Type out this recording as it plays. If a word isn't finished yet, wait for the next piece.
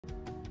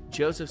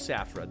Joseph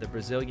Safra, the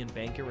Brazilian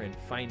banker and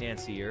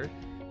financier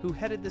who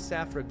headed the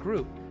Safra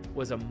Group,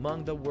 was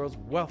among the world's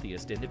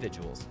wealthiest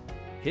individuals.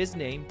 His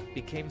name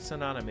became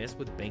synonymous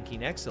with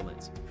banking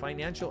excellence,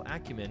 financial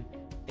acumen,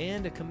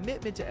 and a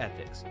commitment to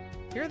ethics.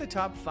 Here are the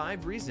top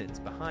 5 reasons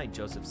behind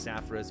Joseph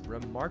Safra's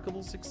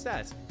remarkable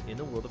success in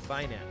the world of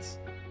finance.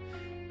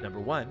 Number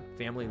 1,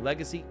 family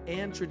legacy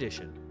and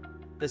tradition.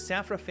 The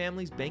Safra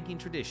family's banking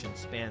tradition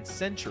spans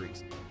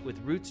centuries, with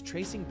roots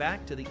tracing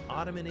back to the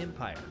Ottoman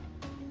Empire.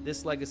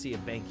 This legacy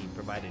of banking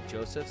provided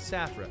Joseph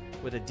Safra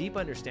with a deep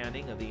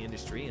understanding of the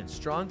industry and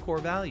strong core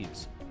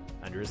values.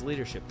 Under his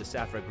leadership, the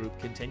Safra Group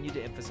continued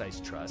to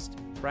emphasize trust,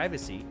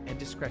 privacy, and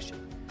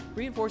discretion,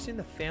 reinforcing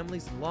the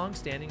family's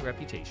long-standing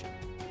reputation.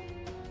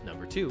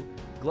 Number 2,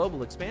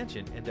 global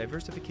expansion and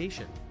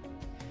diversification.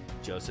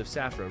 Joseph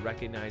Safra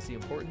recognized the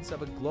importance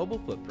of a global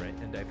footprint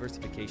and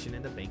diversification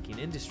in the banking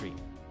industry.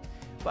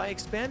 By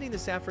expanding the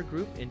Safra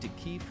Group into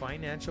key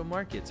financial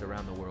markets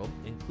around the world,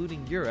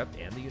 including Europe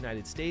and the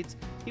United States,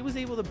 he was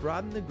able to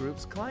broaden the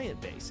group's client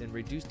base and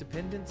reduce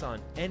dependence on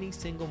any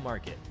single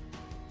market.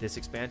 This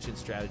expansion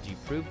strategy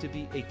proved to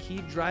be a key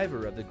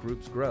driver of the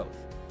group's growth.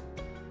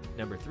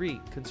 Number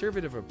 3,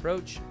 conservative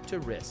approach to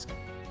risk.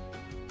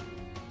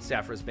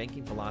 Safra's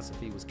banking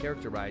philosophy was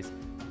characterized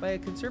by a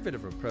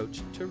conservative approach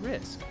to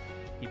risk.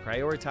 He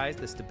prioritized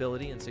the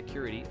stability and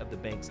security of the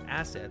bank's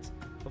assets,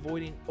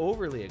 avoiding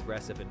overly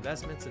aggressive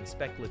investments and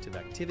speculative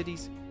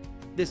activities.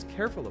 This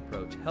careful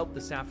approach helped the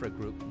Safra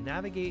Group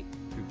navigate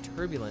through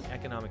turbulent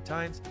economic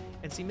times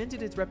and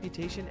cemented its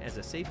reputation as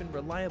a safe and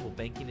reliable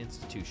banking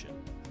institution.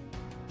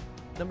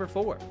 Number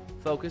 4,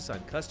 focus on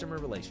customer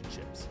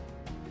relationships.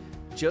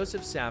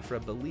 Joseph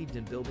Safra believed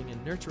in building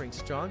and nurturing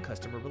strong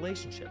customer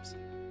relationships.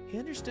 He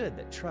understood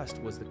that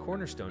trust was the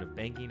cornerstone of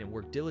banking and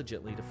worked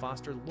diligently to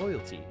foster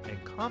loyalty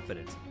and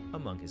confidence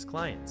among his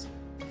clients.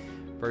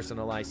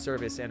 Personalized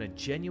service and a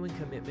genuine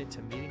commitment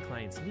to meeting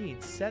clients'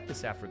 needs set the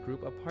Safra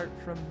Group apart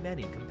from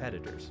many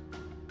competitors.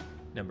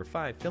 Number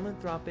 5,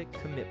 philanthropic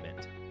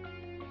commitment.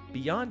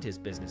 Beyond his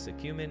business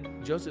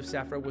acumen, Joseph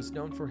Safra was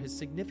known for his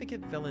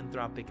significant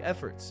philanthropic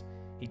efforts.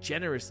 He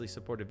generously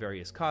supported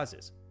various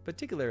causes,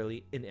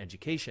 particularly in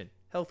education,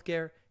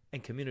 healthcare,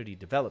 and community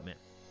development.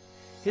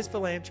 His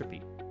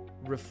philanthropy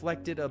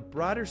reflected a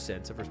broader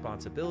sense of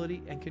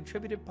responsibility and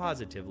contributed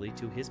positively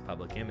to his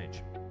public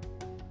image.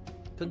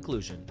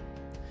 Conclusion.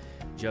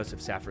 Joseph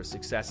Safra's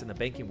success in the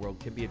banking world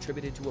can be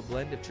attributed to a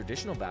blend of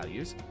traditional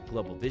values,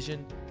 global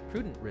vision,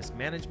 prudent risk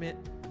management,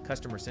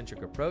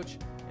 customer-centric approach,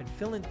 and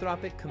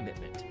philanthropic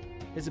commitment.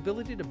 His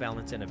ability to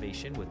balance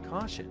innovation with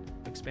caution,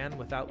 expand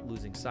without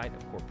losing sight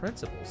of core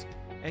principles,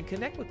 and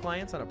connect with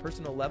clients on a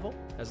personal level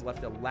has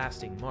left a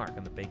lasting mark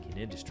on the banking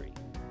industry.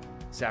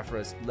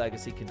 Safra's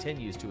legacy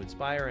continues to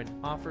inspire and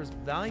offers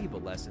valuable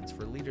lessons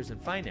for leaders in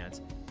finance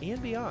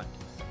and beyond,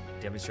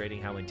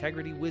 demonstrating how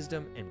integrity,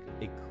 wisdom, and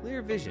a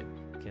clear vision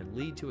can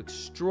lead to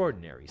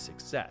extraordinary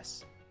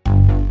success.